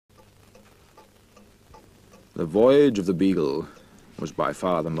The voyage of the Beagle was by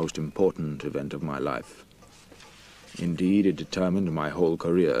far the most important event of my life. Indeed, it determined my whole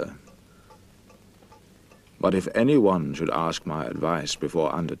career. But if anyone should ask my advice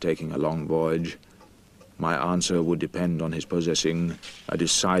before undertaking a long voyage, my answer would depend on his possessing a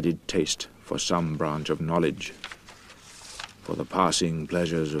decided taste for some branch of knowledge. For the passing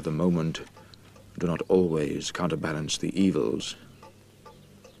pleasures of the moment do not always counterbalance the evils.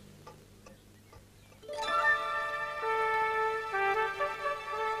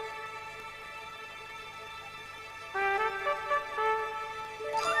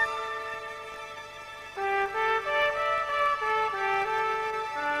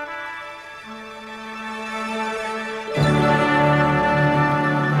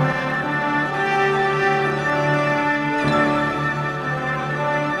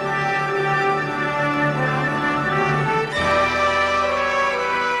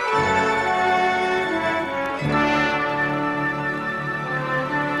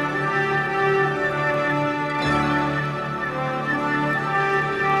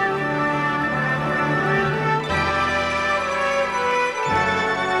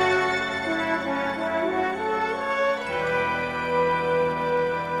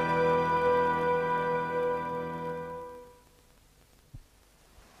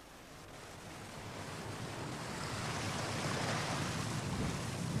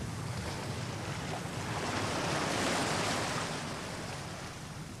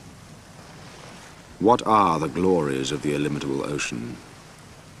 What are the glories of the illimitable ocean?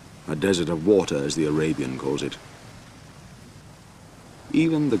 A desert of water, as the Arabian calls it.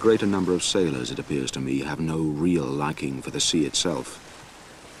 Even the greater number of sailors, it appears to me, have no real liking for the sea itself.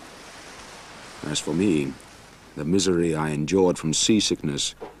 As for me, the misery I endured from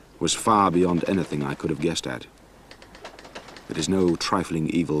seasickness was far beyond anything I could have guessed at. It is no trifling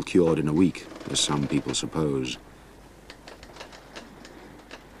evil cured in a week, as some people suppose.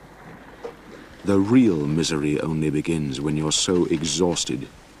 The real misery only begins when you're so exhausted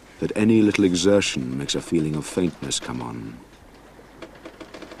that any little exertion makes a feeling of faintness come on.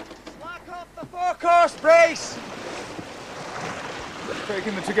 Slack off the forecourse brace!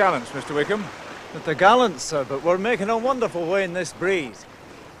 Taking the topgallants, Mr. Wickham. The topgallants, sir, but we're making a wonderful way in this breeze.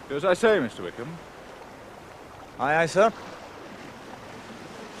 Do as I say, Mr. Wickham. Aye, aye, sir.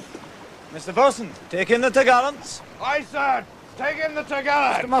 Mr. Bosun, take in the topgallants. Aye, sir. Take in the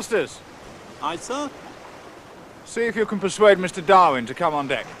topgallants. Mr. Musters. Aye, sir. See if you can persuade Mr. Darwin to come on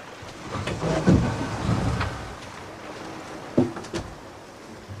deck.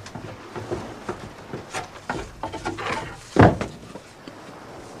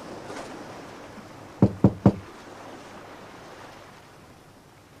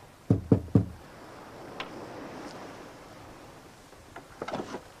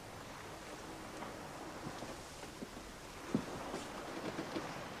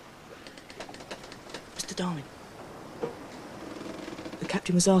 Darwin. The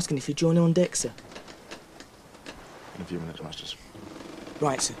captain was asking if you'd join him on deck, sir. In a few minutes, Masters.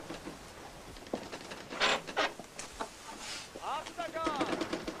 Right, sir. After guard!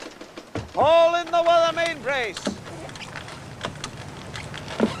 Haul in the weather main brace!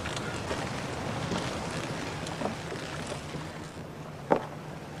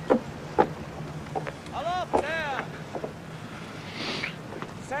 Aloft there!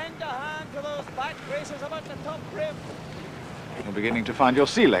 Send a hand to those back braces about the top rim. You're beginning to find your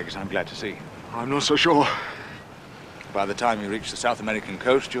sea legs, I'm glad to see. I'm not so sure. By the time you reach the South American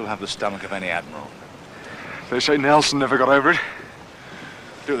coast, you'll have the stomach of any admiral. They say Nelson never got over it.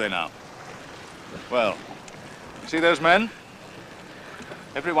 Do they now? Well, see those men?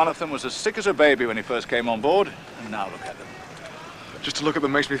 Every one of them was as sick as a baby when he first came on board, and now look at them. Just to look at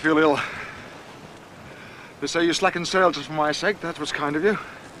them makes me feel ill. They say you slackened sail just for my sake. That was kind of you.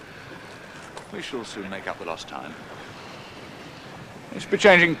 We shall soon make up the lost time. We should be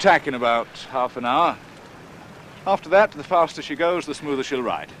changing tack in about half an hour. After that, the faster she goes, the smoother she'll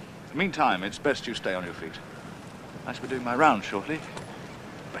ride. Meantime, it's best you stay on your feet. I shall be doing my round shortly.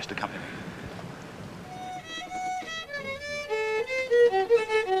 Best accompany me.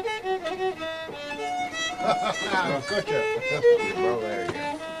 Oh, gotcha. Well, there you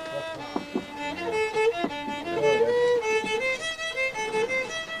go.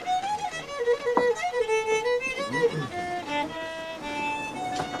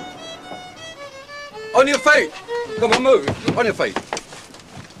 On your feet! Come on, move. On your feet.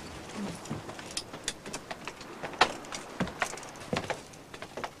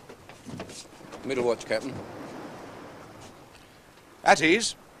 Middle watch, Captain. At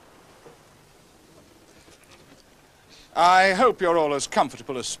ease. I hope you're all as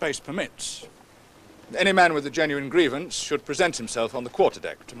comfortable as space permits. Any man with a genuine grievance should present himself on the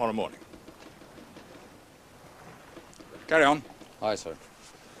quarterdeck tomorrow morning. Carry on. Aye, sir.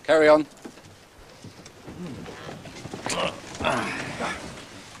 Carry on.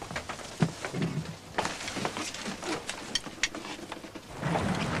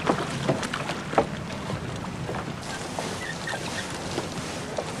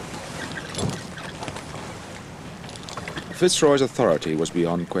 FitzRoy's authority was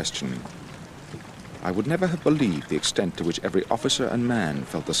beyond question. I would never have believed the extent to which every officer and man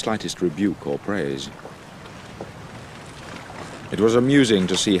felt the slightest rebuke or praise. It was amusing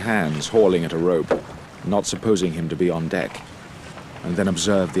to see Hans hauling at a rope, not supposing him to be on deck, and then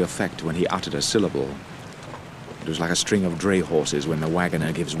observe the effect when he uttered a syllable. It was like a string of dray horses when the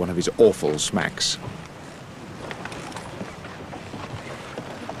wagoner gives one of his awful smacks.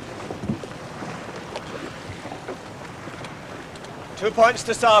 Two points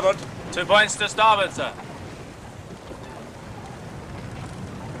to starboard. 2 points to starboard, sir.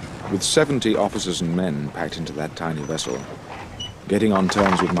 With 70 officers and men packed into that tiny vessel, getting on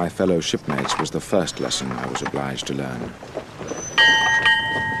terms with my fellow shipmates was the first lesson I was obliged to learn.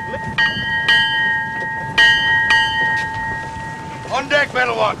 On deck,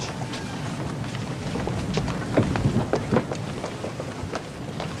 battle watch.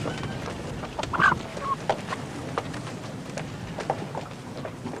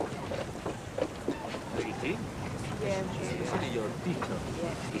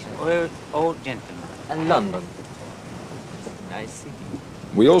 Old gentleman. And London. I see.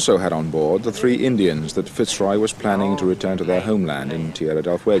 We also had on board the 3 Indians that FitzRoy was planning to return to their homeland in Tierra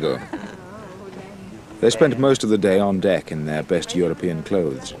del Fuego. They spent most of the day on deck in their best European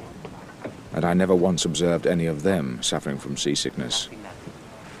clothes, and I never once observed any of them suffering from seasickness.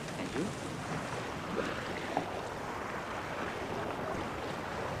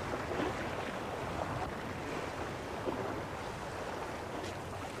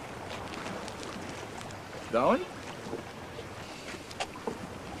 Darwin?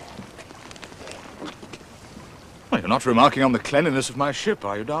 Well, you're not remarking on the cleanliness of my ship,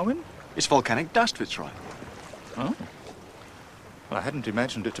 are you, Darwin? It's volcanic dust, FitzRoy. Oh. Well, I hadn't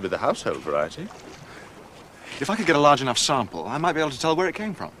imagined it to be the household variety. If I could get a large enough sample, I might be able to tell where it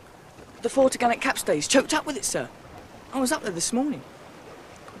came from. The fort organic capstay's choked up with it, sir. I was up there this morning.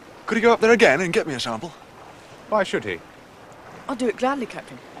 Could he go up there again and get me a sample? Why should he? I'll do it gladly,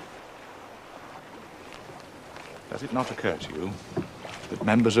 Captain. Does it not occur to you that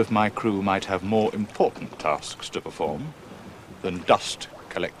members of my crew might have more important tasks to perform than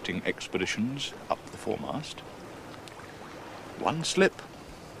dust-collecting expeditions up the foremast? One slip,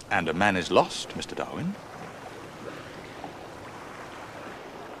 and a man is lost, Mr. Darwin.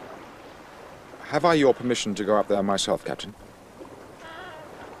 Have I your permission to go up there myself, Captain?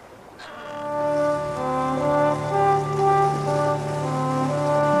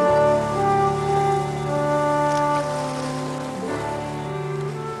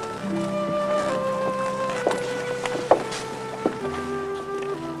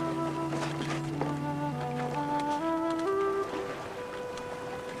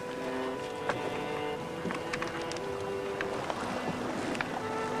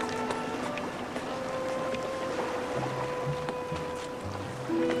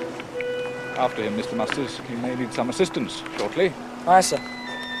 After him, Mr. Musters. He may need some assistance shortly. Aye, sir.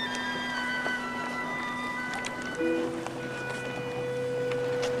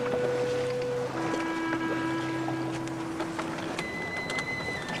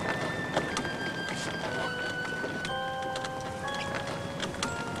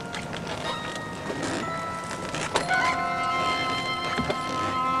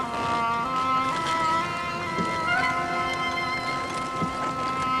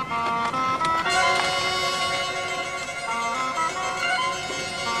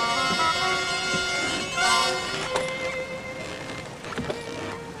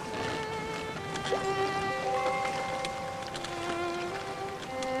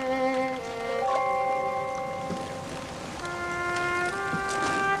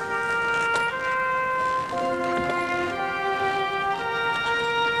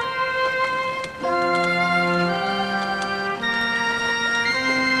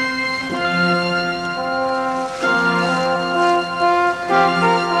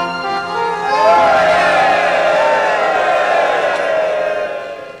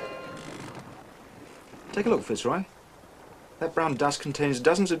 Take a look, FitzRoy. That brown dust contains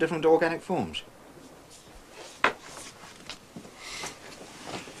dozens of different organic forms.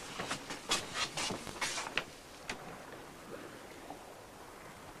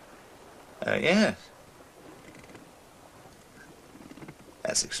 Oh, yes.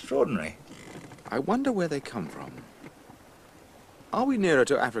 That's extraordinary. I wonder where they come from. Are we nearer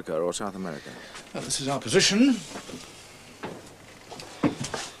to Africa or South America? Well, this is our position.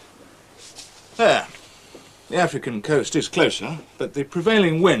 There. The African coast is closer, but the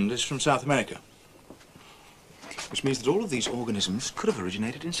prevailing wind is from South America. Which means that all of these organisms could have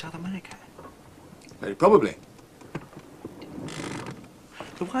originated in South America. Very probably.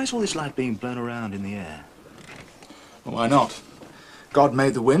 But why is all this light being blown around in the air? Well, why not? God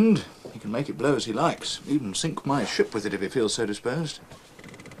made the wind. He can make it blow as he likes. Even sink my ship with it if he feels so disposed.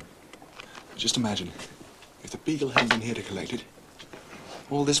 Just imagine, if the Beagle hadn't been here to collect it,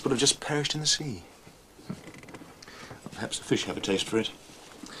 all this would have just perished in the sea. Perhaps the fish have a taste for it.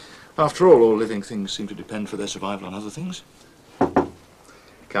 After all living things seem to depend for their survival on other things.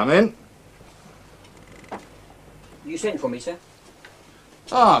 Come in. You sent for me, sir?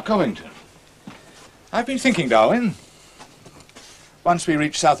 Ah, Covington. I've been thinking, Darwin. Once we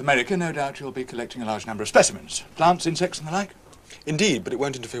reach South America, no doubt you'll be collecting a large number of specimens. Plants, insects and the like. Indeed, but it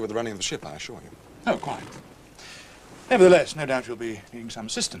won't interfere with the running of the ship, I assure you. Oh, quite. Nevertheless, no doubt you'll be needing some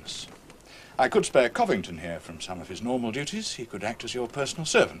assistance. I could spare Covington here from some of his normal duties. He could act as your personal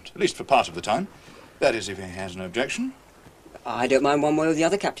servant, at least for part of the time. That is, if he has no objection. I don't mind one way or the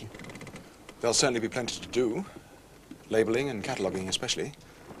other, Captain. There'll certainly be plenty to do. Labelling and cataloguing especially.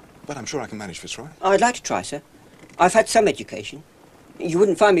 But I'm sure I can manage, FitzRoy. I'd like to try, sir. I've had some education. You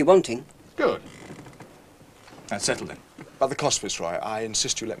wouldn't find me wanting. Good. That's settled then. About the cost, FitzRoy, I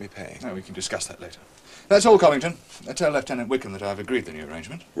insist you let me pay. No, we can discuss that later. That's all, Covington. Tell Lieutenant Wickham that I've agreed the new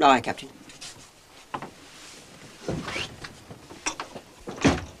arrangement. Aye, Captain.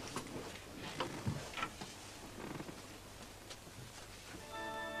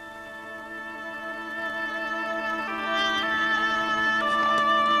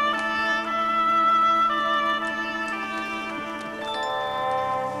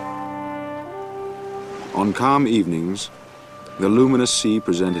 On calm evenings, the luminous sea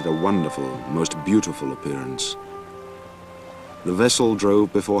presented a wonderful, most beautiful appearance. The vessel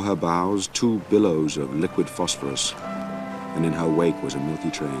drove before her bows 2 billows of liquid phosphorus, and in her wake was a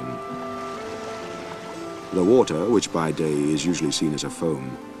milky train. The water, which by day is usually seen as a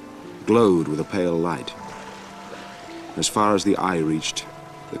foam, glowed with a pale light. As far as the eye reached,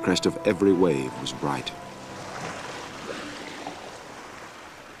 the crest of every wave was bright.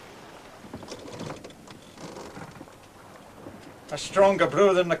 A stronger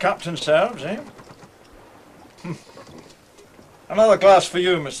brew than the captain serves, eh? Another glass for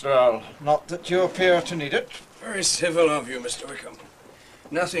you, Mr. Earl. Not that you appear to need it. Very civil of you, Mr. Wickham.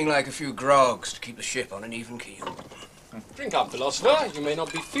 Nothing like a few grogs to keep the ship on an even keel. Drink up, philosopher. You may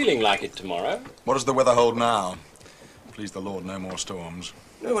not be feeling like it tomorrow. What does the weather hold now? Please the Lord, no more storms.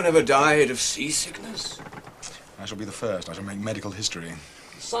 No one ever died of seasickness. I shall be the first. I shall make medical history.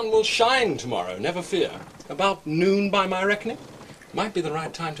 The sun will shine tomorrow, never fear. About noon by my reckoning. Might be the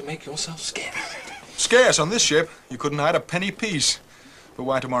right time to make yourself scarce. Scarce on this ship? You couldn't hide a penny piece. But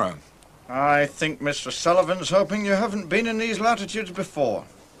why tomorrow? I think Mr. Sullivan's hoping you haven't been in these latitudes before.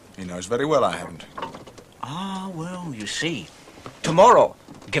 He knows very well I haven't. Ah, well, you see, tomorrow,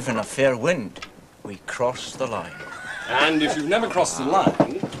 given a fair wind, we cross the line. And if you've never crossed the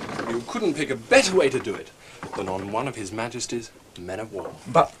line, you couldn't pick a better way to do it than on one of His Majesty's men of war.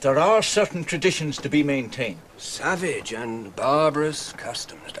 But there are certain traditions to be maintained. Savage and barbarous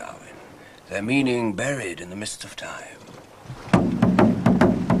customs, Darwin. Their meaning buried in the mists of time.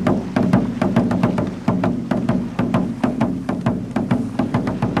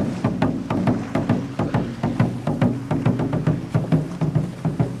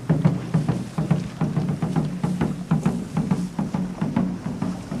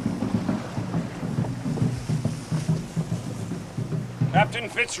 Captain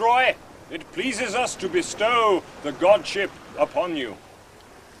FitzRoy, it pleases us to bestow the godship upon you.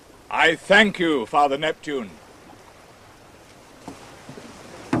 I thank you, Father Neptune.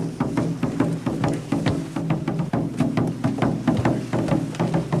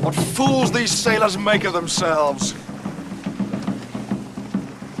 What fools these sailors make of themselves!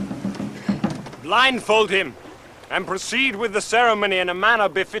 Blindfold him, and proceed with the ceremony in a manner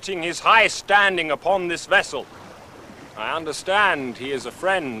befitting his high standing upon this vessel. I understand he is a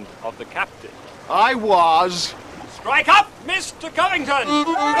friend of the captain. I was. Strike up, Mr. Covington!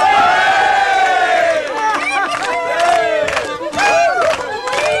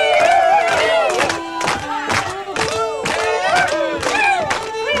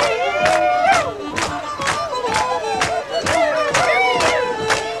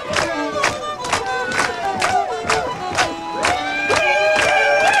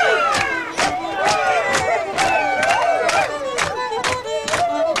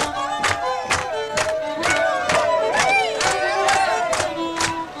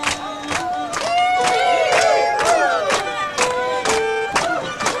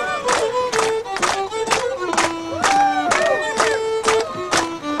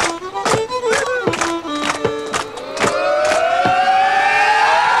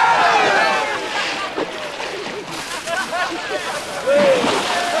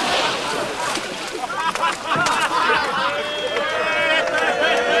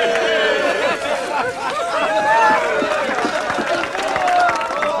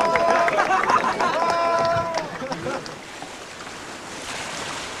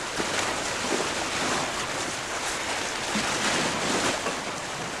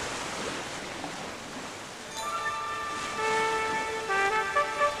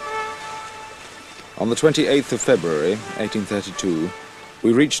 On the 28th of February, 1832,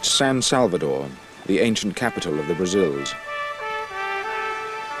 we reached San Salvador, the ancient capital of the Brazils.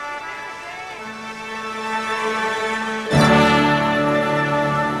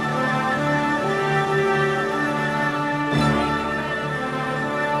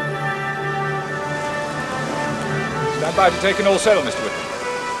 Stand by to take in all sail, Mr. Wickham.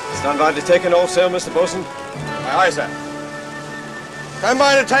 Stand by to take in all sail, Mr. Bosun. Aye, aye, sir. Stand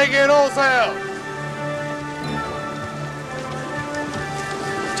by to take in all sail.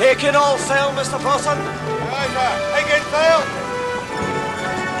 Take in all sail, Mr. Bosun. Aye, sir. Take in sail.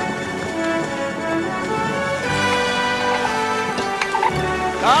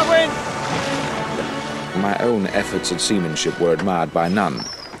 Darwin! My own efforts at seamanship were admired by none,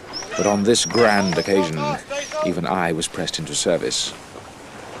 but on this grand occasion, even I was pressed into service.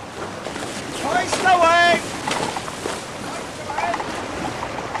 Hoist away!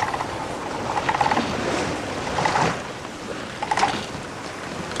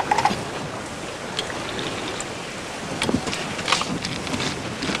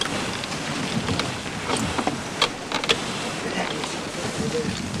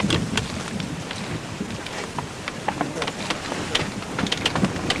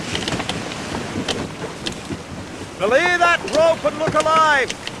 Belay that rope and look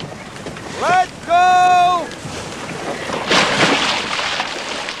alive! Let go!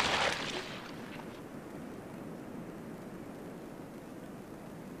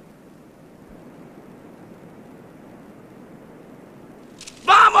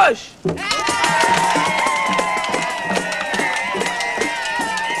 Vamos!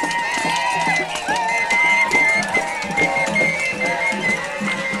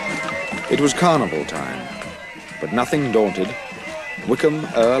 It was carnival time, but nothing daunted, Wickham,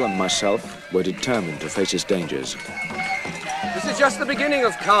 Earl and myself were determined to face its dangers. This is just the beginning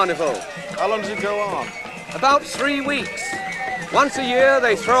of Carnival. How long does it go on? About 3 weeks. Once a year,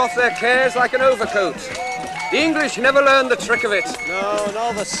 they throw off their cares like an overcoat. The English never learned the trick of it. No,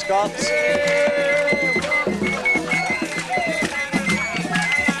 nor the Scots.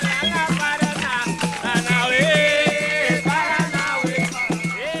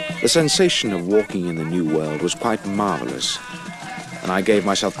 The sensation of walking in the New World was quite marvelous, and I gave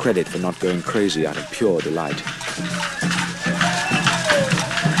myself credit for not going crazy out of pure delight.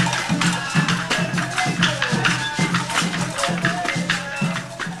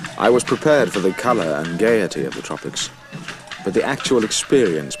 I was prepared for the color and gaiety of the tropics, but the actual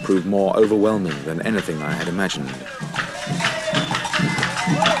experience proved more overwhelming than anything I had imagined.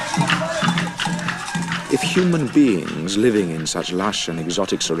 If human beings living in such lush and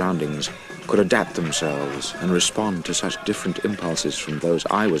exotic surroundings could adapt themselves and respond to such different impulses from those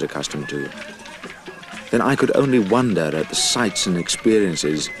I was accustomed to, then I could only wonder at the sights and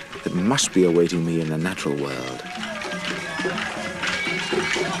experiences that must be awaiting me in the natural world.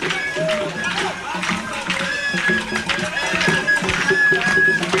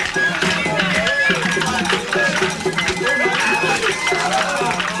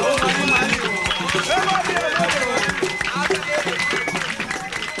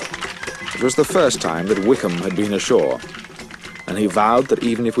 It was the first time that Wickham had been ashore, and he vowed that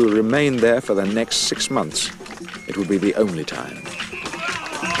even if we remained there for the next 6 months, it would be the only time.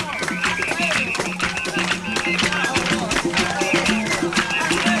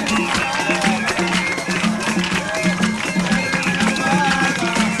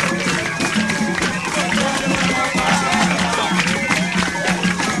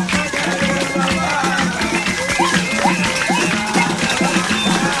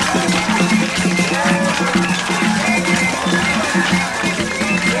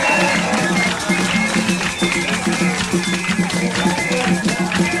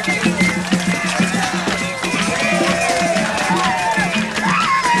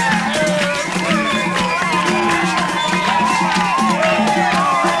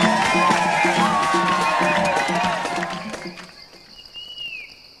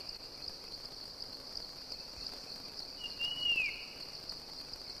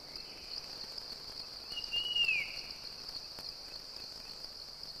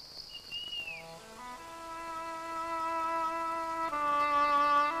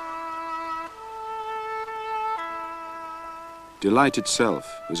 Delight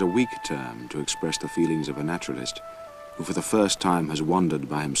itself is a weak term to express the feelings of a naturalist who for the first time has wandered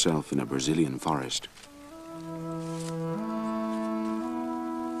by himself in a Brazilian forest.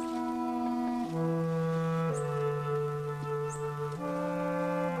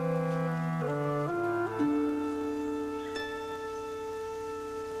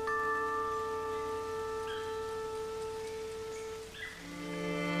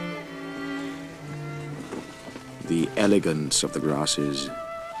 The elegance of the grasses,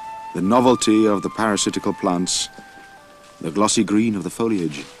 the novelty of the parasitical plants, the glossy green of the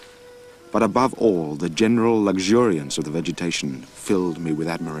foliage, but above all, the general luxuriance of the vegetation filled me with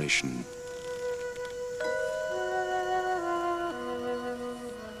admiration.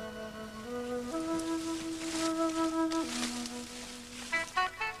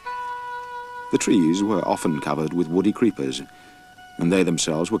 The trees were often covered with woody creepers, and they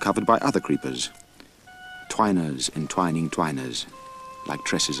themselves were covered by other creepers. Twiners entwining twiners, like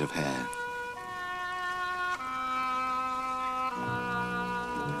tresses of hair.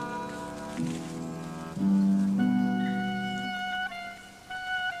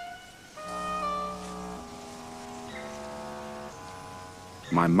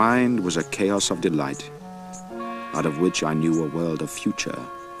 My mind was a chaos of delight, out of which I knew a world of future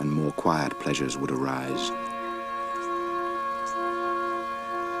and more quiet pleasures would arise.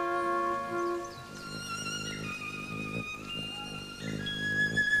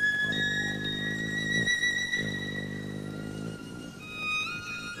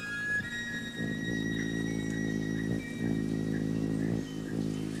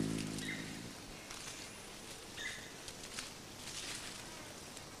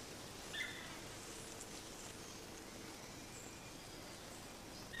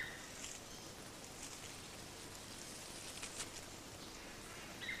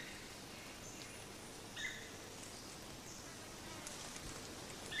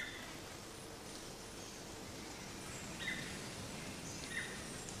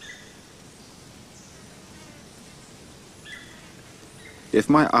 If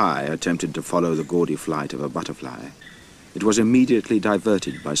my eye attempted to follow the gaudy flight of a butterfly, it was immediately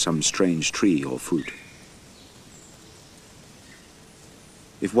diverted by some strange tree or fruit.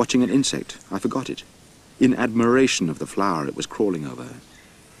 If watching an insect, I forgot it, in admiration of the flower it was crawling over.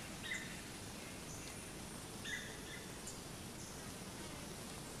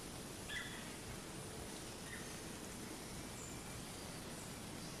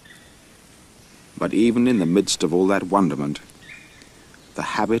 But even in the midst of all that wonderment, the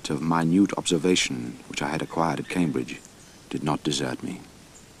habit of minute observation, which I had acquired at Cambridge, did not desert me.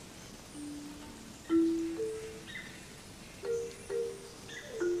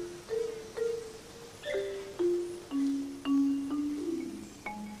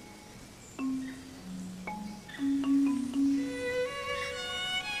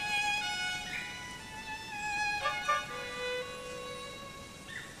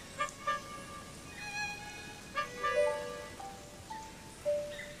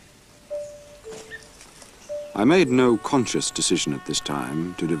 I made no conscious decision at this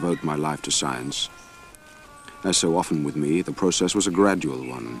time to devote my life to science. As so often with me, the process was a gradual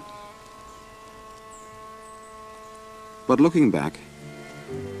one. But looking back,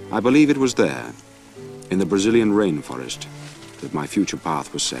 I believe it was there, in the Brazilian rainforest, that my future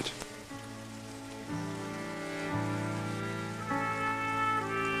path was set.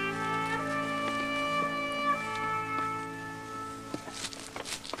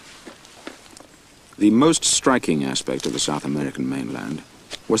 The most striking aspect of the South American mainland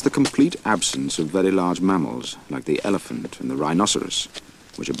was the complete absence of very large mammals, like the elephant and the rhinoceros,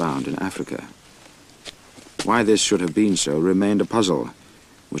 which abound in Africa. Why this should have been so remained a puzzle,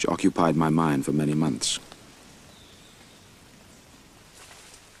 which occupied my mind for many months.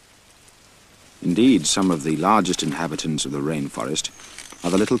 Indeed, some of the largest inhabitants of the rainforest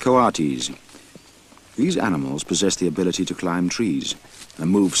are the little coatis. These animals possess the ability to climb trees and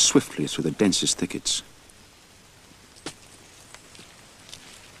move swiftly through the densest thickets.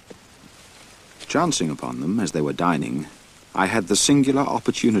 Chancing upon them as they were dining, I had the singular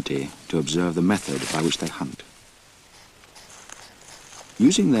opportunity to observe the method by which they hunt.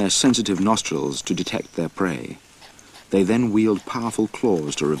 Using their sensitive nostrils to detect their prey, they then wield powerful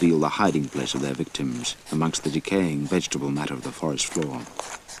claws to reveal the hiding place of their victims amongst the decaying vegetable matter of the forest floor.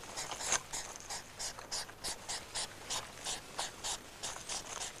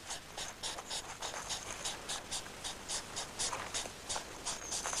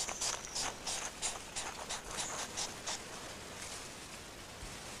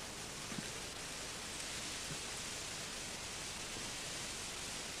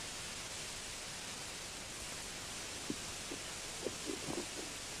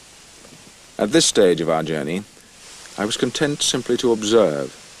 At this stage of our journey, I was content simply to observe,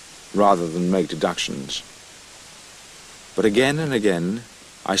 rather than make deductions. But again and again,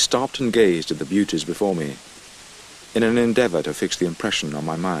 I stopped and gazed at the beauties before me, in an endeavor to fix the impression on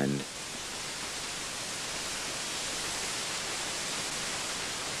my mind.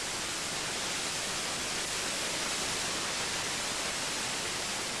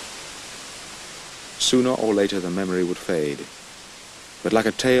 Sooner or later the memory would fade. But like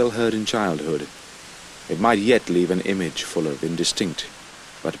a tale heard in childhood, it might yet leave an image full of indistinct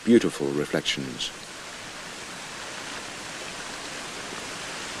but beautiful reflections.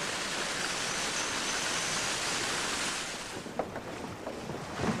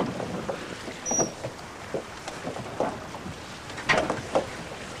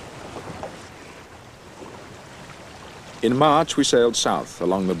 In March we sailed south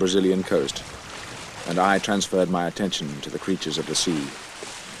along the Brazilian coast, and I transferred my attention to the creatures of the sea.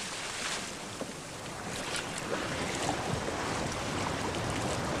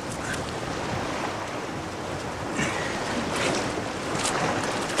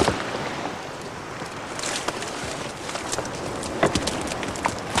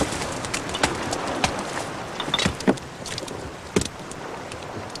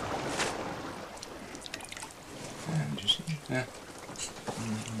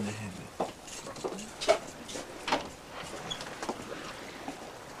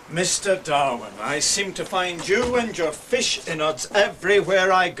 Mr. Darwin, I seem to find you and your fish innards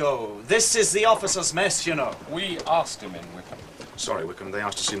everywhere I go. This is the officers' mess, you know. We asked him in, Wickham. Sorry, Wickham, they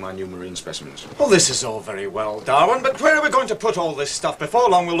asked to see my new marine specimens. Well, this is all very well, Darwin, but where are we going to put all this stuff? Before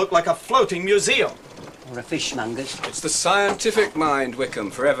long we'll look like a floating museum. Or a fishmonger's. It's the scientific mind,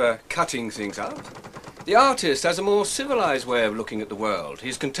 Wickham, forever cutting things up. The artist has a more civilized way of looking at the world.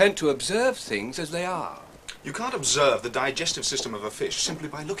 He's content to observe things as they are. You can't observe the digestive system of a fish simply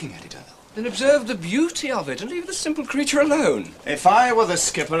by looking at it, Earl. Then observe the beauty of it and leave the simple creature alone. If I were the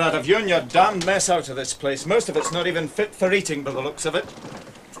skipper, I'd have hewn your damned mess out of this place. Most of it's not even fit for eating by the looks of it.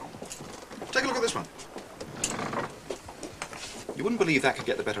 Take a look at this one. You wouldn't believe that could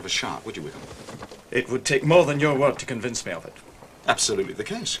get the better of a shark, would you, Wickham? It would take more than your word to convince me of it. Absolutely the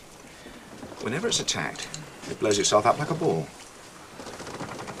case. Whenever it's attacked, it blows itself up like a ball.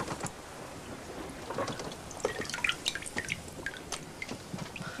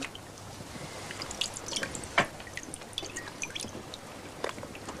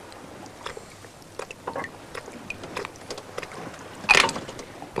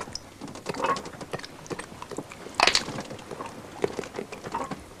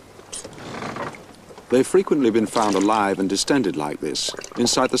 They've frequently been found alive and distended like this,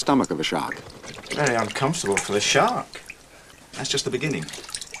 inside the stomach of a shark. Very uncomfortable for the shark. That's just the beginning.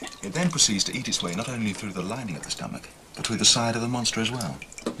 It then proceeds to eat its way not only through the lining of the stomach, but through the side of the monster as well.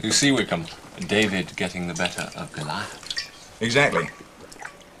 You see, Wickham, David getting the better of Goliath. Exactly.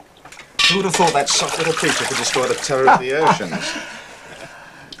 Who would have thought that soft little creature could destroy the terror of the oceans?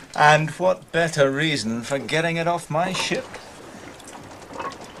 And what better reason for getting it off my ship?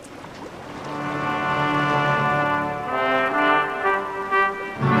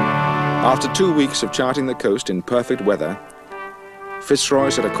 After 2 weeks of charting the coast in perfect weather,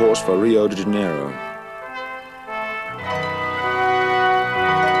 FitzRoy set a course for Rio de Janeiro.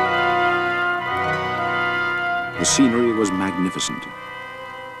 The scenery was magnificent.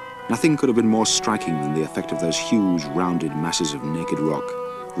 Nothing could have been more striking than the effect of those huge, rounded masses of naked rock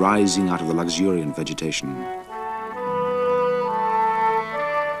rising out of the luxuriant vegetation.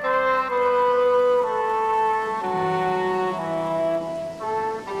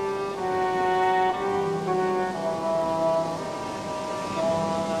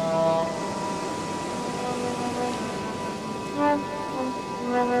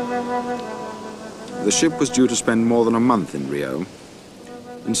 The ship was due to spend more than a month in Rio,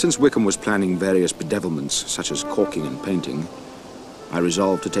 and since Wickham was planning various bedevilments, such as caulking and painting, I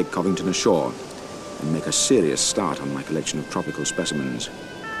resolved to take Covington ashore and make a serious start on my collection of tropical specimens.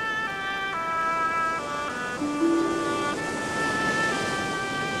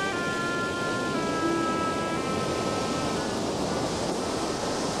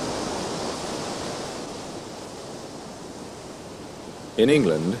 In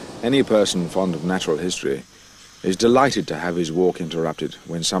England, any person fond of natural history is delighted to have his walk interrupted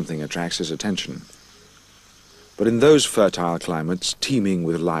when something attracts his attention. But in those fertile climates, teeming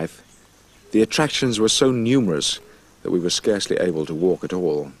with life, the attractions were so numerous that we were scarcely able to walk at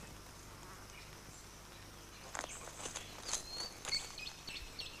all.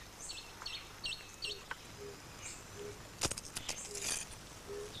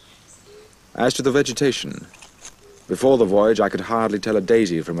 As to the vegetation, before the voyage I could hardly tell a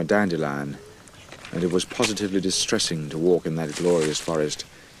daisy from a dandelion, and it was positively distressing to walk in that glorious forest,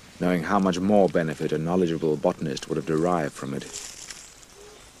 knowing how much more benefit a knowledgeable botanist would have derived from it.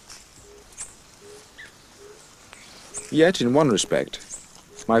 Yet, in one respect,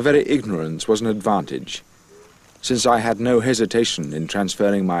 my very ignorance was an advantage, since I had no hesitation in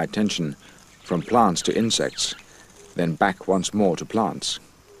transferring my attention from plants to insects, then back once more to plants.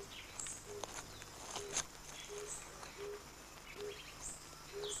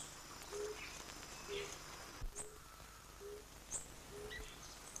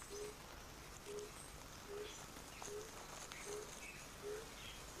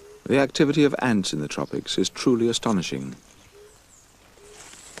 The activity of ants in the tropics is truly astonishing.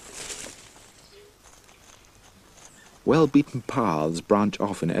 Well-beaten paths branch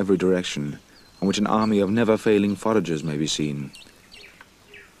off in every direction, on which an army of never-failing foragers may be seen.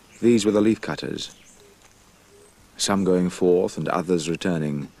 These were the leaf-cutters, some going forth and others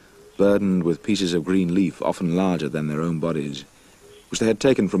returning, burdened with pieces of green leaf often larger than their own bodies, which they had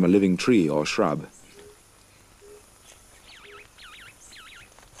taken from a living tree or shrub.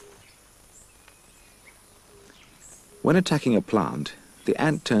 When attacking a plant, the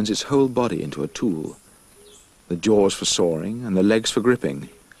ant turns its whole body into a tool, the jaws for sawing and the legs for gripping,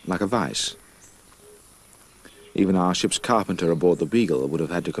 like a vice. Even our ship's carpenter aboard the Beagle would have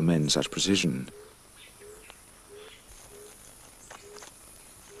had to commend such precision.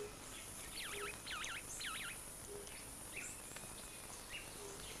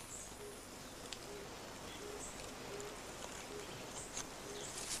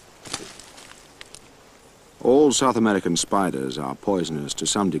 All South American spiders are poisonous to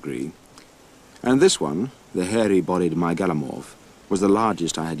some degree, and this one, the hairy-bodied mygalomorph, was the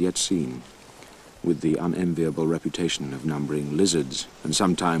largest I had yet seen, with the unenviable reputation of numbering lizards and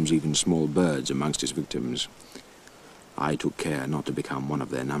sometimes even small birds amongst its victims. I took care not to become one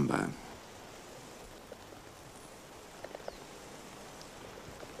of their number.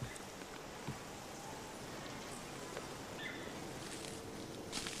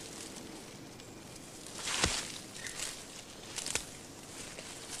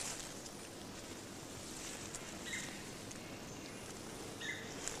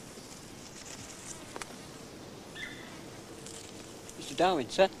 Mr. Darwin,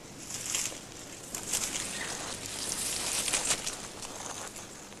 sir.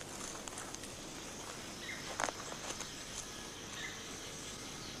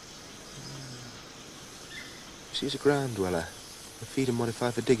 She's a ground dweller. Her feet are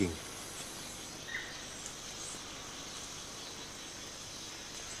modified for digging.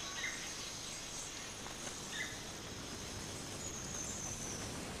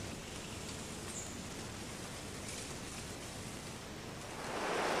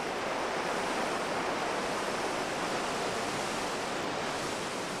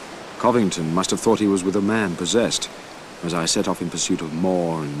 Covington must have thought he was with a man possessed, as I set off in pursuit of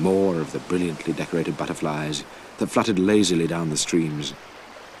more and more of the brilliantly decorated butterflies that fluttered lazily down the streams.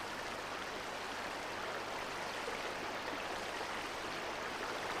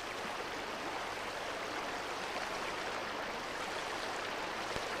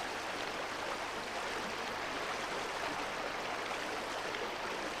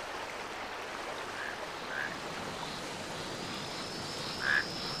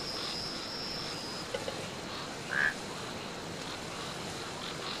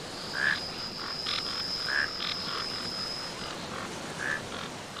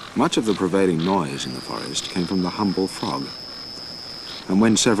 Much of the prevailing noise in the forest came from the humble frog, and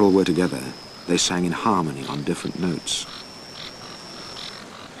when several were together, they sang in harmony on different notes.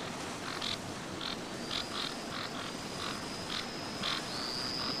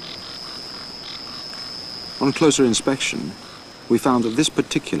 On closer inspection, we found that this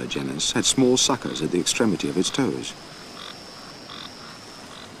particular genus had small suckers at the extremity of its toes.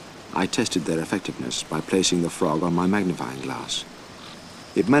 I tested their effectiveness by placing the frog on my magnifying glass.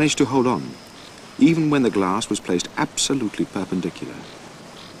 It managed to hold on, even when the glass was placed absolutely perpendicular.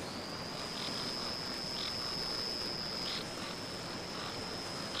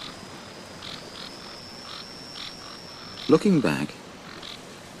 Looking back,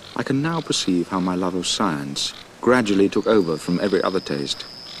 I can now perceive how my love of science gradually took over from every other taste.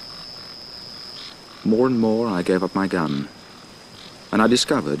 More and more I gave up my gun, and I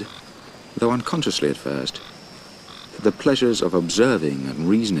discovered, though unconsciously at first, that the pleasures of observing and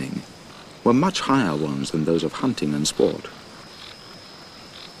reasoning were much higher ones than those of hunting and sport.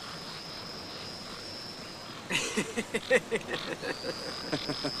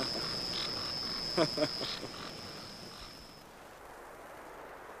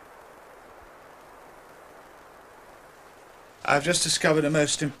 I've just discovered a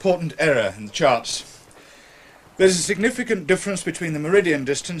most important error in the charts. There's a significant difference between the meridian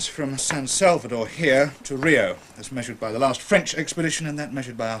distance from San Salvador here to Rio, as measured by the last French expedition and that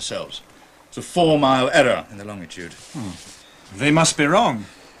measured by ourselves. It's a 4-mile error in the longitude. They must be wrong.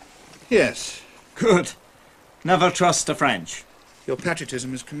 Yes. Good. Never trust the French. Your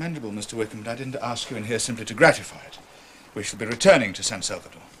patriotism is commendable, Mr. Wickham, but I didn't ask you in here simply to gratify it. We shall be returning to San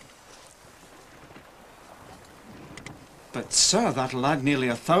Salvador. But, sir, that'll add nearly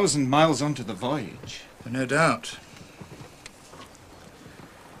 1,000 miles onto the voyage. No doubt.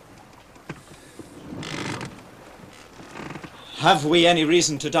 Have we any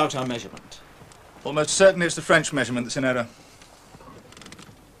reason to doubt our measurement? Almost certainly it's the French measurement that's in error.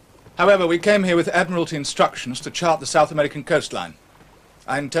 However, we came here with Admiralty instructions to chart the South American coastline.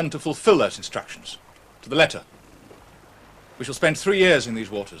 I intend to fulfill those instructions, to the letter. We shall spend 3 years in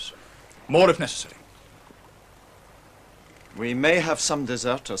these waters, more if necessary. We may have some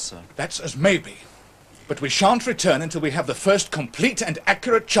deserters, sir. That's as may be. But we shan't return until we have the first complete and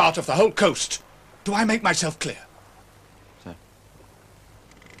accurate chart of the whole coast. Do I make myself clear? Sir.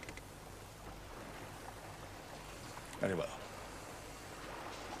 Very well.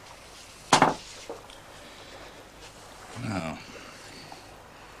 Now.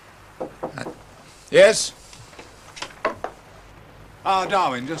 Yes?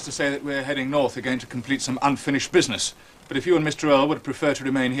 Darwin, just to say that we're heading north again to complete some unfinished business. But if you and Mr. Earl would prefer to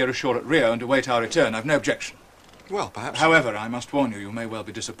remain here ashore at Rio and to wait our return, I've no objection. Well, perhaps... However, I must warn you, you may well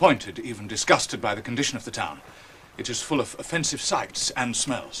be disappointed, even disgusted by the condition of the town. It is full of offensive sights and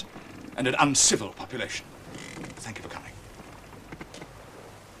smells, and an uncivil population. Thank you for coming.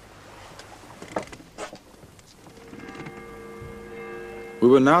 We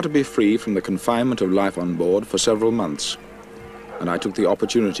were now to be free from the confinement of life on board for several months, and I took the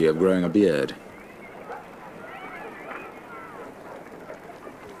opportunity of growing a beard.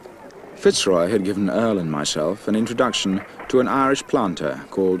 FitzRoy had given Earl and myself an introduction to an Irish planter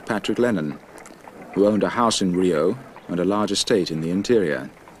called Patrick Lennon, who owned a house in Rio and a large estate in the interior.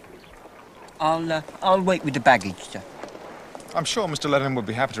 I'll wait with the baggage, sir. I'm sure Mr. Lennon would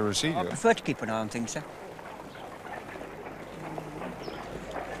be happy to receive you. I prefer to keep an eye on things, sir.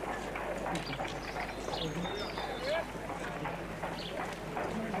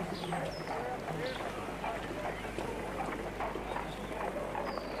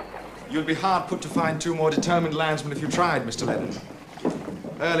 You'd be hard put to find 2 more determined landsmen if you tried, Mr. Lennon.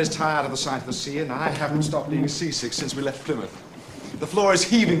 Earl is tired of the sight of the sea, and I haven't stopped being seasick since we left Plymouth. The floor is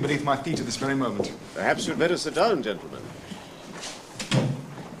heaving beneath my feet at this very moment. Perhaps you'd better sit down, gentlemen.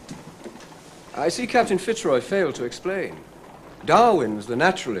 I see Captain FitzRoy failed to explain. Darwin's the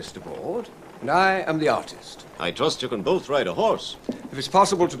naturalist aboard, and I am the artist. I trust you can both ride a horse. If it's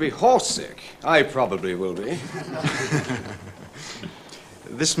possible to be horse-sick, I probably will be.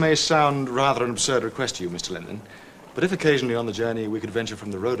 This may sound rather an absurd request to you, Mr. Lennon, but if occasionally on the journey we could venture from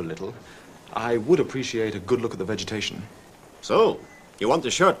the road a little, I would appreciate a good look at the vegetation. So, you want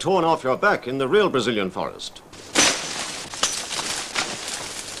the shirt torn off your back in the real Brazilian forest?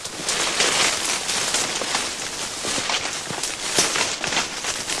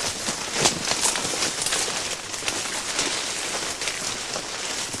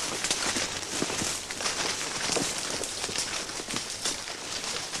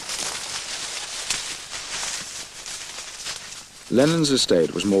 Lennon's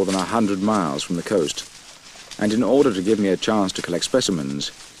estate was more than 100 miles from the coast, and in order to give me a chance to collect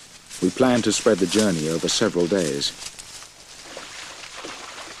specimens, we planned to spread the journey over several days.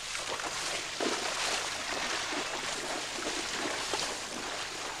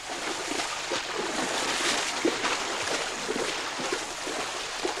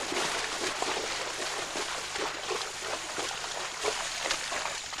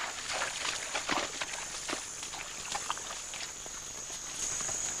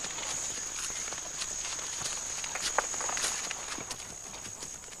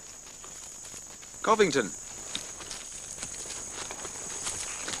 Covington.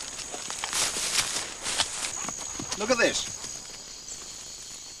 Look at this.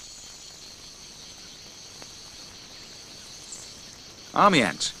 Army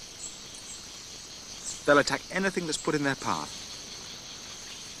ants. They'll attack anything that's put in their path.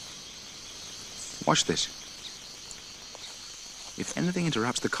 Watch this. If anything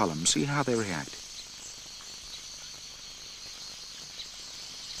interrupts the column, see how they react.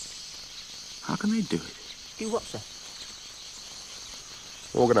 How can they do it? Do what, sir?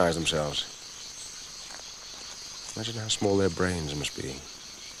 Organize themselves. Imagine how small their brains must be.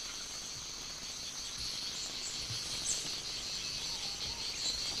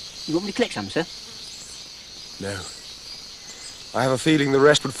 You want me to collect some, sir? No. I have a feeling the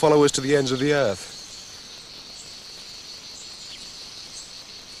rest would follow us to the ends of the earth.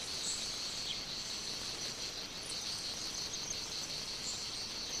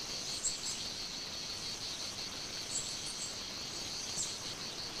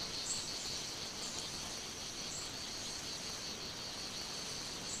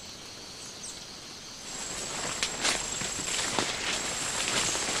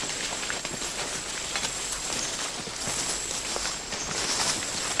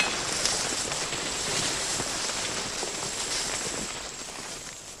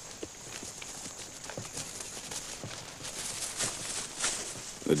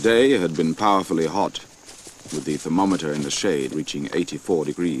 The day had been powerfully hot, with the thermometer in the shade reaching 84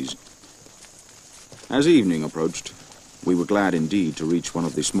 degrees. As evening approached, we were glad indeed to reach one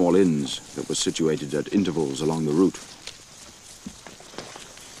of the small inns that was situated at intervals along the route.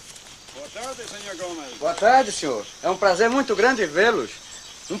 Boa tarde, senhor. É um prazer muito grande vê-los.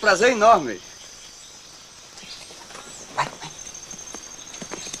 Um prazer enorme.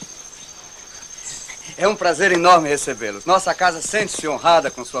 É um prazer enorme recebê-los. Nossa casa sente-se honrada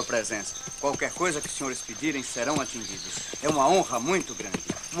com sua presença. Qualquer coisa que os senhores pedirem serão atendidos. É uma honra muito grande.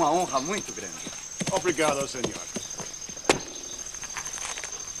 Uma honra muito grande. Obrigado, senhor.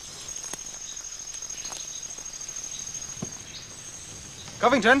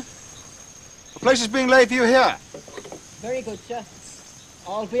 Covington, the place is being laid for you here. Very good, sir.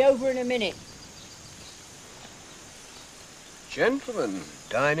 I'll be over in a minute. Gentlemen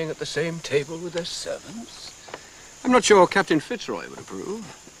dining at the same table with their servants? I'm not sure Captain FitzRoy would approve.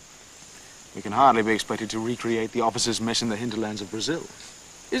 We can hardly be expected to recreate the officers' mess in the hinterlands of Brazil.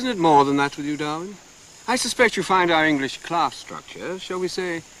 Isn't it more than that with you, Darwin? I suspect you find our English class structure, shall we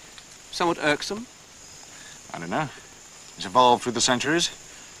say, somewhat irksome? I don't know. It's evolved through the centuries.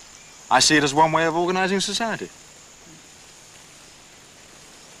 I see it as one way of organizing society.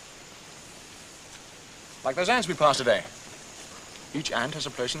 Like those ants we passed today. Each ant has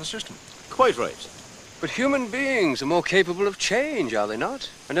a place in the system. Quite right. But human beings are more capable of change, are they not?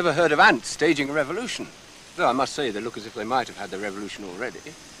 I never heard of ants staging a revolution. Though I must say they look as if they might have had their revolution already.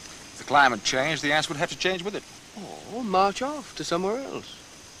 If the climate changed, the ants would have to change with it. Or march off to somewhere else.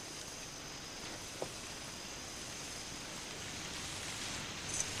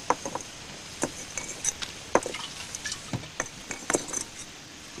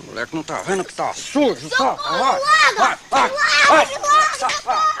 O moleque não tá vendo que tá sujo, tá?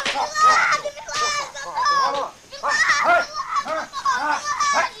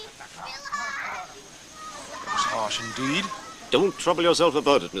 It's harsh indeed. Don't trouble yourself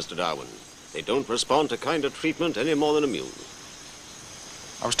about it, Mr. Darwin. They don't respond to kinder treatment any more than a mule.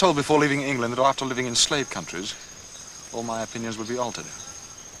 I was told before leaving England that after living in slave countries, all my opinions would be altered.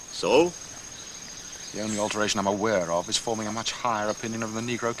 So? The only alteration I'm aware of is forming a much higher opinion of the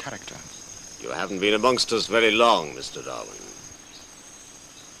Negro character. You haven't been amongst us very long, Mr. Darwin.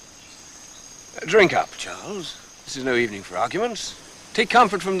 Drink up, Charles. This is no evening for arguments. Take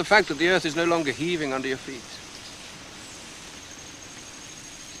comfort from the fact that the earth is no longer heaving under your feet.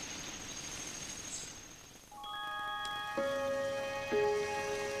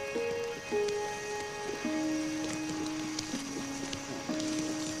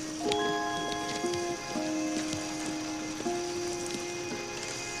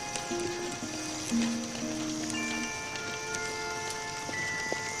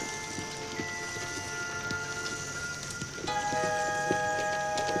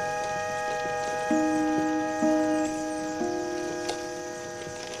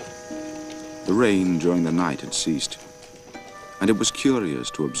 The rain during the night had ceased, and it was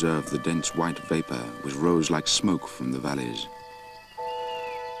curious to observe the dense white vapor which rose like smoke from the valleys.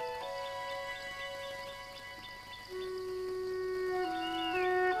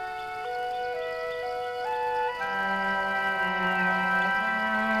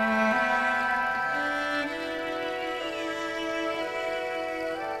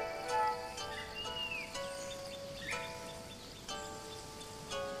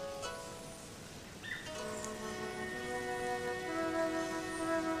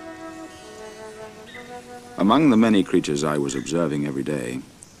 Among the many creatures I was observing every day,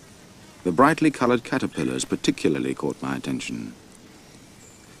 the brightly colored caterpillars particularly caught my attention.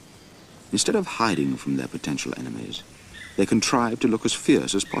 Instead of hiding from their potential enemies, they contrived to look as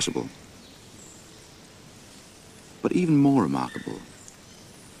fierce as possible. But even more remarkable,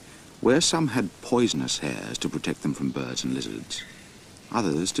 where some had poisonous hairs to protect them from birds and lizards,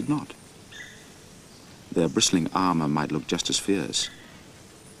 others did not. Their bristling armor might look just as fierce,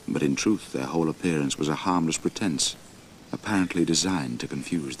 but in truth their whole appearance was a harmless pretense, apparently designed to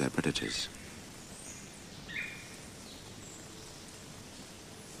confuse their predators.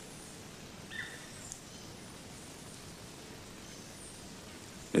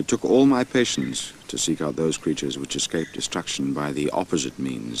 It took all my patience to seek out those creatures which escaped destruction by the opposite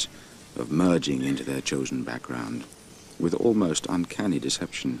means of merging into their chosen background, with almost uncanny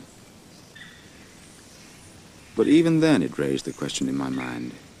deception. But even then it raised the question in my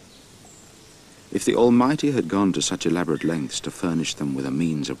mind. If the Almighty had gone to such elaborate lengths to furnish them with a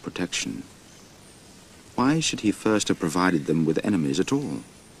means of protection, why should he first have provided them with enemies at all?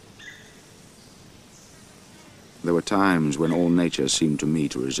 There were times when all nature seemed to me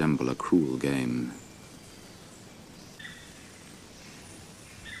to resemble a cruel game.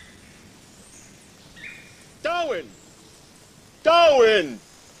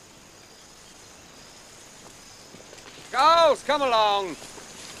 come along.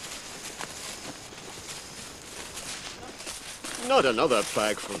 Not another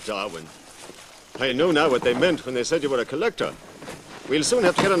flag from Darwin. I know now what they meant when they said you were a collector. We'll soon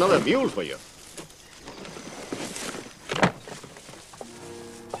have to get another mule for you.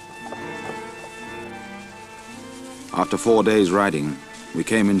 After 4 days' riding, we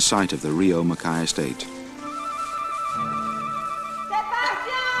came in sight of the Rio Mackay estate.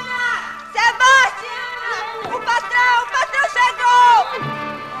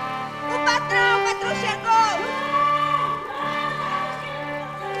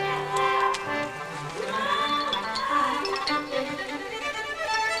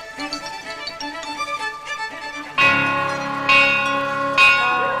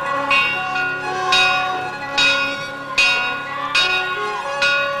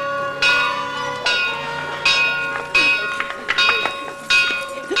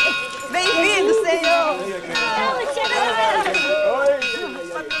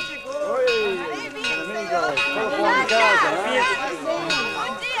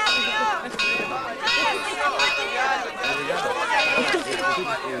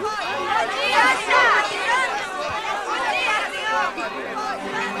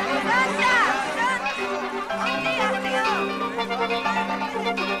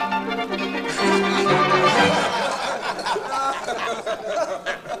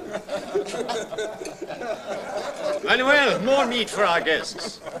 Manuel, more meat for our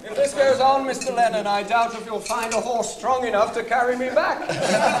guests. If this goes on, Mr. Lennon, I doubt if you'll find a horse strong enough to carry me back.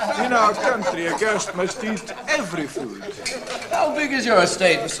 In our country, a guest must eat every food. How big is your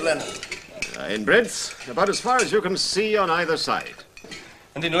estate, Mr. Lennon? In breadth, about as far as you can see on either side.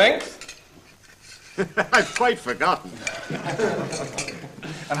 And in length? I've quite forgotten.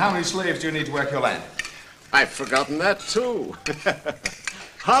 And how many slaves do you need to work your land? I've forgotten that, too.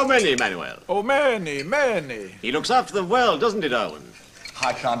 How many, Manuel? Oh, many, many. He looks after them well, doesn't he, Darwin?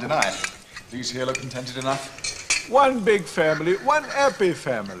 I can't deny it. These here look contented enough. One big family, one happy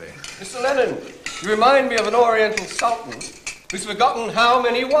family. Mr. Lennon, you remind me of an Oriental sultan who's forgotten how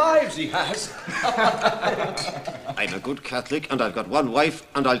many wives he has. I'm a good Catholic, and I've got one wife,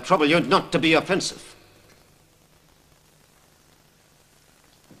 and I'll trouble you not to be offensive.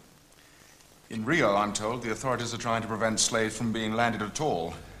 In Rio, I'm told, the authorities are trying to prevent slaves from being landed at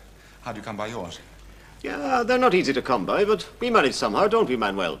all. How do you come by yours? Yeah, they're not easy to come by, but we manage somehow, don't we,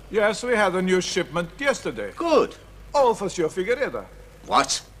 Manuel? Yes, we had a new shipment yesterday. Good. All for Sr. Figueiredo.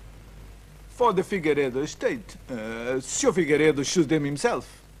 What? For the Figueiredo estate. Sr. Figueiredo chose them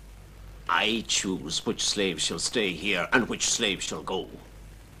himself. I choose which slaves shall stay here and which slaves shall go.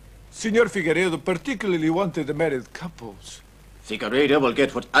 Sr. Figueiredo particularly wanted the married couples. Figueiredo will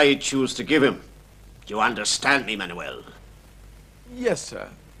get what I choose to give him. You understand me, Manuel? Yes, sir.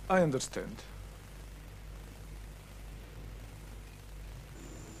 I understand.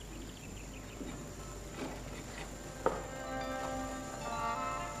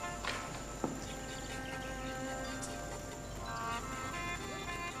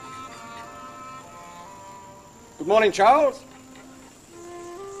 Good morning, Charles.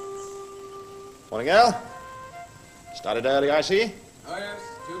 Morning, Al. Started early, I see. Oh, yes.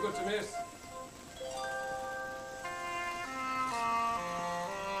 Too good to miss.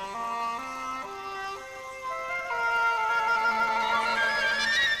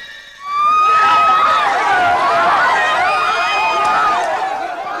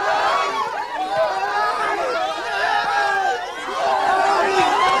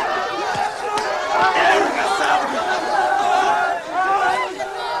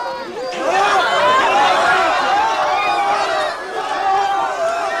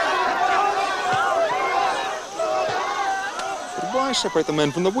 Why separate the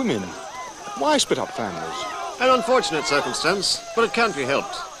men from the women? Why split up families? An unfortunate circumstance, but it can't be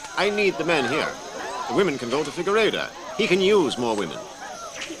helped. I need the men here. The women can go to Figueiredo. He can use more women.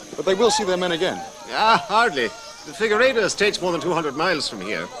 But they will see their men again. Ah, hardly. The Figueiredo estate's more than 200 miles from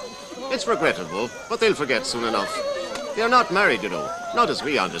here. It's regrettable, but they'll forget soon enough. They're not married, you know. Not as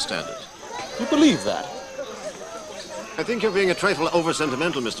we understand it. You believe that? I think you're being a trifle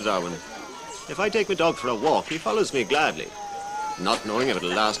over-sentimental, Mr. Darwin. If I take my dog for a walk, he follows me gladly. Not knowing if it'll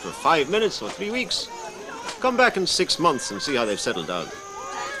last for 5 minutes or 3 weeks. Come back in 6 months and see how they've settled down.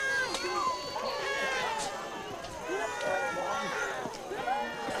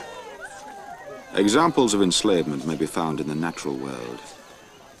 Examples of enslavement may be found in the natural world,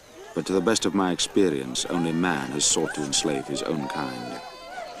 but to the best of my experience, only man has sought to enslave his own kind.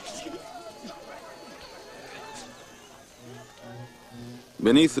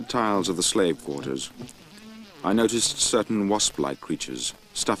 Beneath the tiles of the slave quarters, I noticed certain wasp-like creatures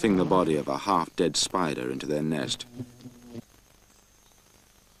stuffing the body of a half-dead spider into their nest.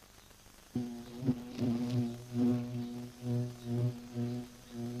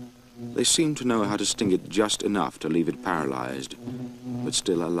 They seemed to know how to sting it just enough to leave it paralyzed, but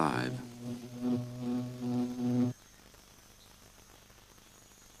still alive.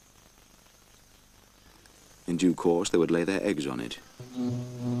 In due course, they would lay their eggs on it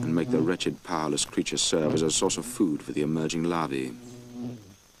and make the wretched, powerless creature serve as a source of food for the emerging larvae.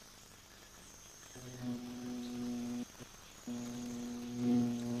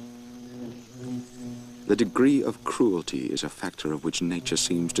 The degree of cruelty is a factor of which nature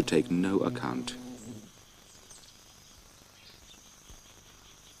seems to take no account.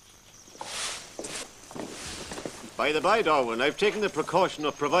 By the by, Darwin, I've taken the precaution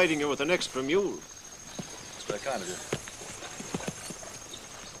of providing you with an extra mule. It's very kind of you.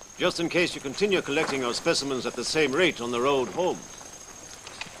 Just in case you continue collecting our specimens at the same rate on the road home.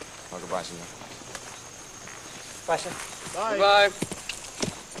 Well, goodbye, senor. Bye, sir. Bye. Goodbye.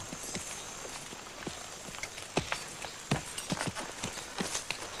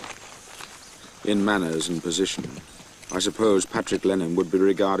 In manners and position, I suppose Patrick Lennon would be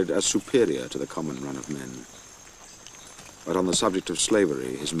regarded as superior to the common run of men. But on the subject of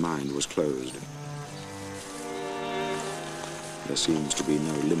slavery, his mind was closed. There seems to be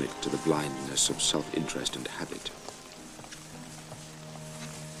no limit to the blindness of self-interest and habit.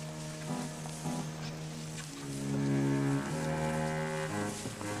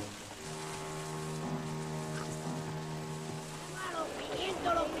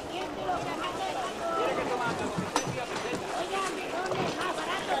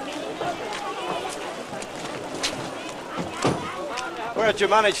 Where'd you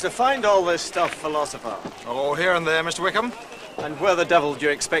manage to find all this stuff, philosopher? Oh, here and there, Mr. Wickham. And where the devil do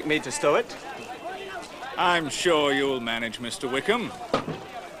you expect me to stow it? I'm sure you'll manage, Mr. Wickham.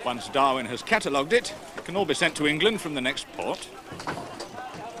 Once Darwin has catalogued it, it can all be sent to England from the next port.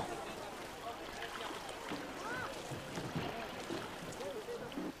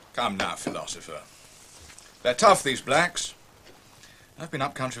 Come now, philosopher. They're tough, these blacks. I've been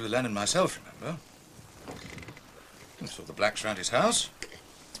up country with Lennon myself, remember? You saw the blacks round his house?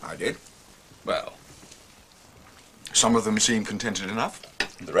 I did. Well, Some of them seem contented enough.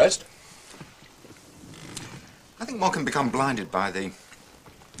 and the rest? I think one can become blinded by the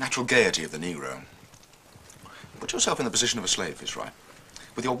natural gaiety of the Negro. Put yourself in the position of a slave, FitzRoy,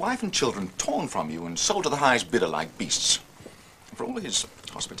 with your wife and children torn from you and sold to the highest bidder like beasts. For all his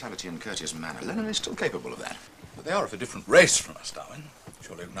hospitality and courteous manner, Lennon is still capable of that. But they are of a different race from us, Darwin.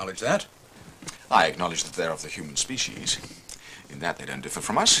 Surely acknowledge that? I acknowledge that they're of the human species. In that they don't differ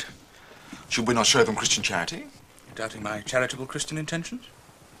from us. Should we not show them Christian charity? You doubting my charitable Christian intentions?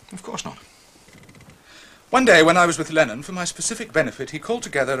 Of course not. One day, when I was with Lennon, for my specific benefit, he called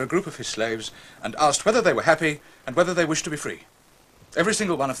together a group of his slaves and asked whether they were happy and whether they wished to be free. Every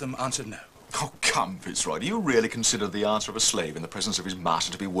single one of them answered no. Oh, come, FitzRoy, do you really consider the answer of a slave in the presence of his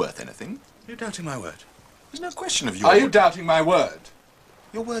master to be worth anything? Are you doubting my word? There's no question of your... Are you doubting my word?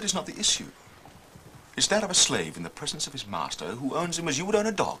 Your word is not the issue. It's that of a slave in the presence of his master who owns him as you would own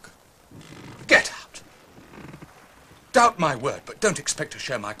a dog. Get out! Doubt my word, but don't expect to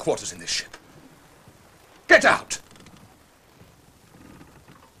share my quarters in this ship. Get out!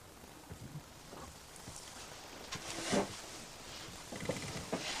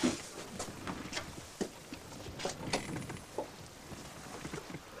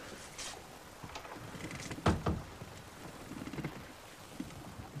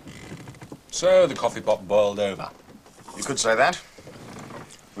 So the coffee pot boiled over. You could say that.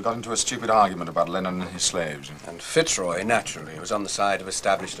 We got into a stupid argument about Lennon and his slaves. And FitzRoy, naturally, was on the side of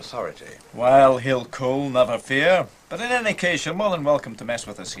established authority. Well, he'll cool, never fear. But in any case, you're more than welcome to mess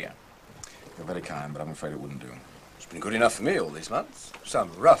with us here. You're very kind, but I'm afraid it wouldn't do. It's been good enough for me all these months.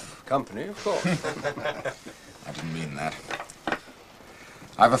 Some rough company, of course. I didn't mean that.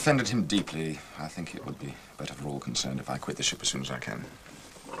 I've offended him deeply. I think it would be better for all concerned if I quit the ship as soon as I can.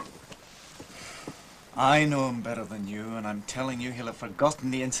 I know him better than you, and I'm telling you he'll have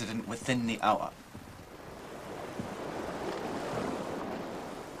forgotten the incident within the hour.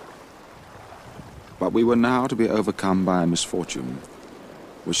 But we were now to be overcome by a misfortune,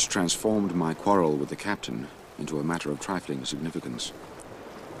 which transformed my quarrel with the captain into a matter of trifling significance.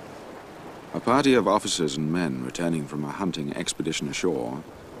 A party of officers and men returning from a hunting expedition ashore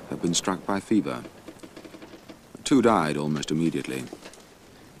had been struck by fever. 2 died almost immediately,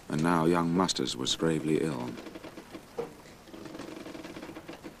 and now young Musters was gravely ill.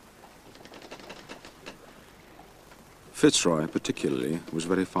 FitzRoy, particularly, was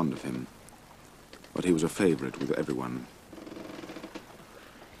very fond of him, but he was a favorite with everyone.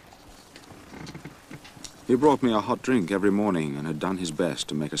 He brought me a hot drink every morning and had done his best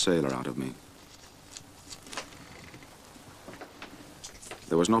to make a sailor out of me.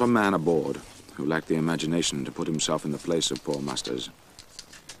 There was not a man aboard who lacked the imagination to put himself in the place of poor Masters.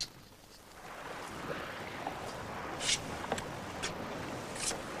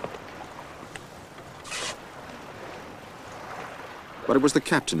 But it was the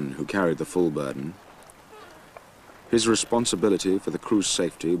captain who carried the full burden. His responsibility for the crew's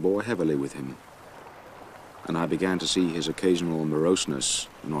safety bore heavily with him, and I began to see his occasional moroseness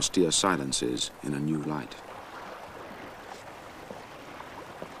and austere silences in a new light.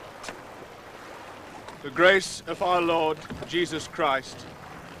 The grace of our Lord Jesus Christ,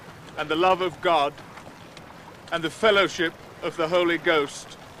 and the love of God, and the fellowship of the Holy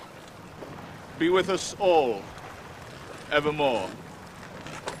Ghost be with us all, evermore.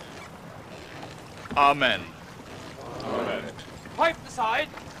 Amen. Amen. Pipe aside.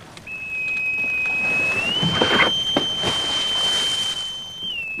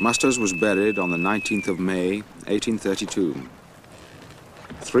 Masters was buried on the 19th of May, 1832.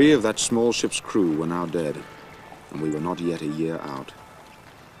 3 of that small ship's crew were now dead, and we were not yet a year out.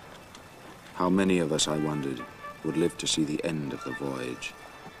 How many of us, I wondered, would live to see the end of the voyage?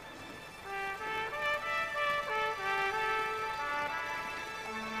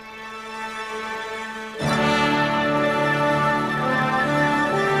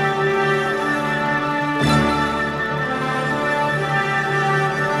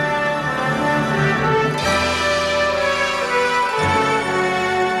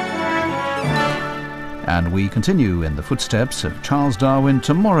 And we continue in the footsteps of Charles Darwin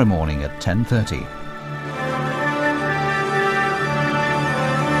tomorrow morning at 10:30.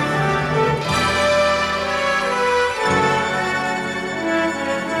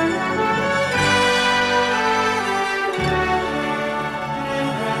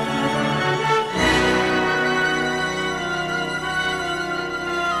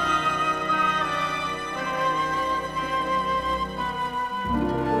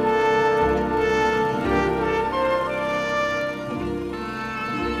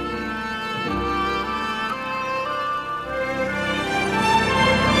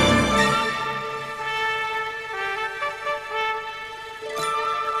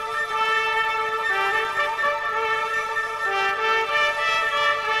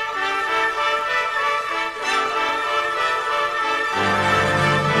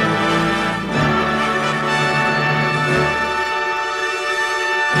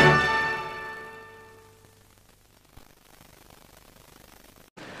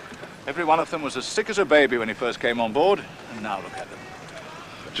 Every one of them was as sick as a baby when he first came on board, and now look at them.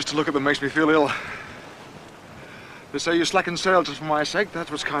 Just to look at them makes me feel ill. They say you slacken sail just for my sake.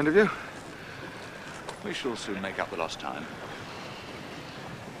 That was kind of you. We shall soon make up the lost time.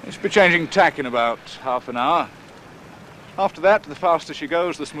 We should be changing tack in about half an hour. After that, the faster she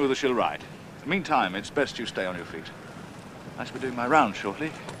goes, the smoother she'll ride. Meantime, it's best you stay on your feet. I shall be doing my round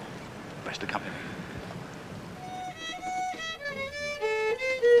shortly. Best accompany me.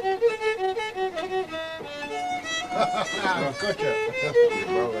 Oh, gotcha.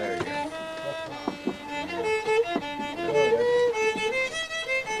 Well, there you go.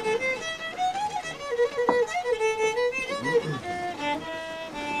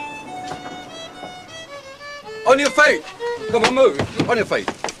 On your feet! Come on, move. On your feet.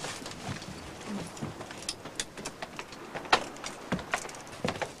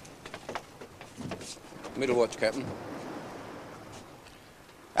 Middle watch, Captain.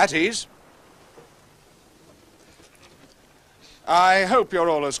 At ease. I hope you're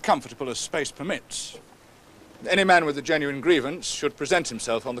all as comfortable as space permits. Any man with a genuine grievance should present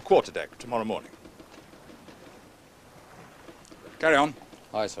himself on the quarterdeck tomorrow morning. Carry on.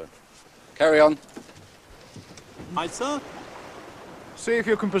 Aye, sir. Carry on. Aye, sir. See if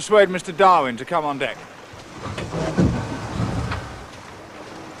you can persuade Mr. Darwin to come on deck.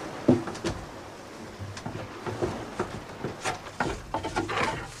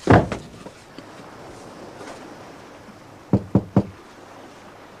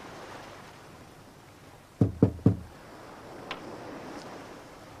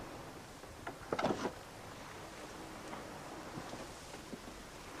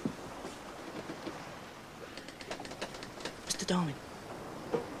 Mr. Darwin.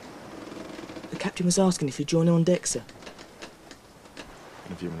 The captain was asking if you'd join him on deck, sir.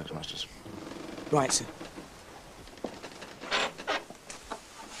 In a few minutes, Masters. Right, sir.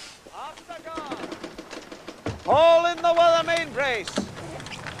 All in the weather main brace.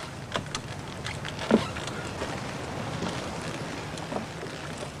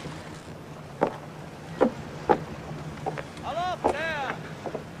 Aloft there.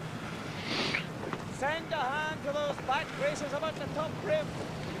 Send a hand to those back braces about the top rim.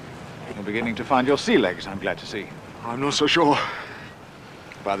 You're beginning to find your sea legs, I'm glad to see. I'm not so sure.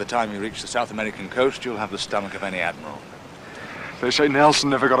 By the time you reach the South American coast, you'll have the stomach of any admiral. They say Nelson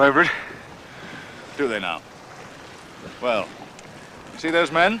never got over it. Do they now? Well, see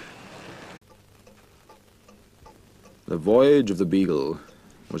those men? The voyage of the Beagle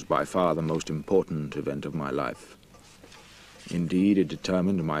was by far the most important event of my life. Indeed, it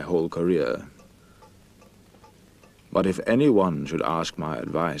determined my whole career. But if anyone should ask my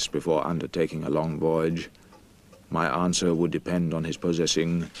advice before undertaking a long voyage, my answer would depend on his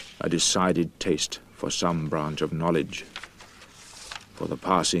possessing a decided taste for some branch of knowledge. For the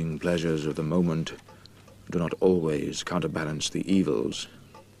passing pleasures of the moment do not always counterbalance the evils.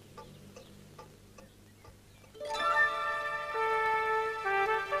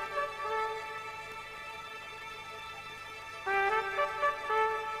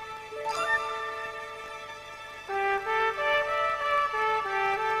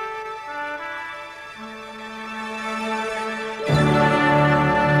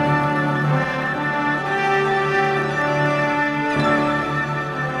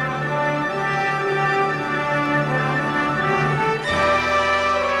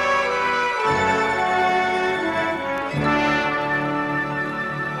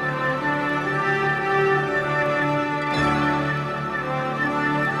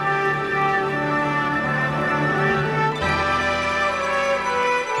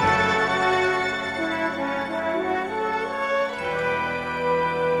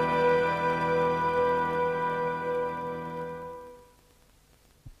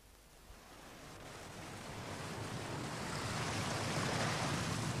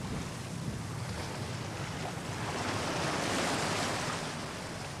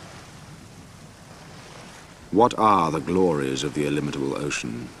 What are the glories of the illimitable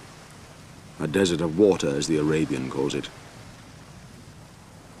ocean? A desert of water, as the Arabian calls it.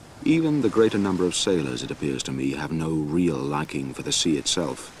 Even the greater number of sailors, it appears to me, have no real liking for the sea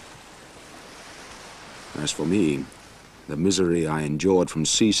itself. As for me, the misery I endured from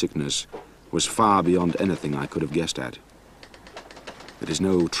seasickness was far beyond anything I could have guessed at. It is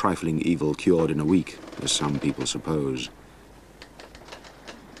no trifling evil cured in a week, as some people suppose.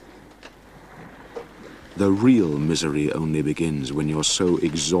 The real misery only begins when you're so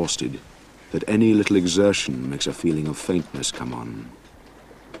exhausted that any little exertion makes a feeling of faintness come on.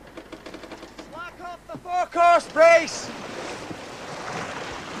 Slack off the forecourse brace!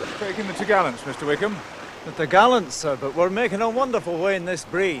 Taking the topgallants, Mr. Wickham. The topgallants, sir, but we're making a wonderful way in this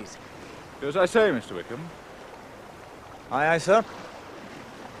breeze. Do as I say, Mr. Wickham. Aye, aye, sir.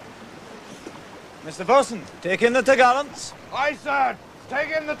 Mr. Bosun, take in the topgallants. Aye, sir. Take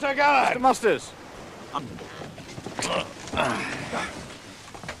in the topgallants. Mr. Musters.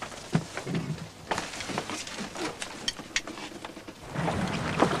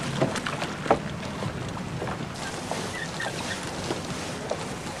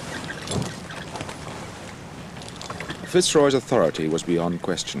 FitzRoy's authority was beyond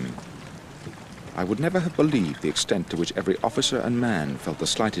question. I would never have believed the extent to which every officer and man felt the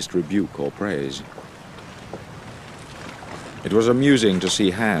slightest rebuke or praise. It was amusing to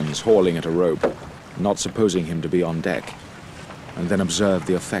see Hans hauling at a rope, not supposing him to be on deck, and then observe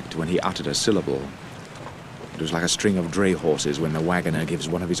the effect when he uttered a syllable. It was like a string of dray horses when the wagoner gives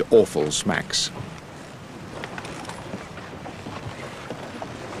one of his awful smacks.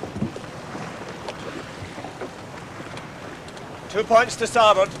 Two points to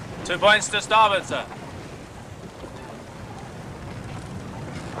starboard. 2 points to starboard, sir.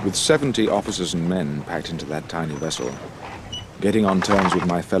 With 70 officers and men packed into that tiny vessel, getting on terms with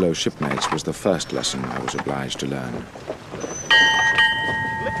my fellow shipmates was the first lesson I was obliged to learn.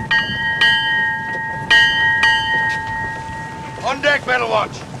 On deck, battle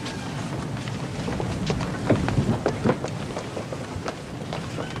watch.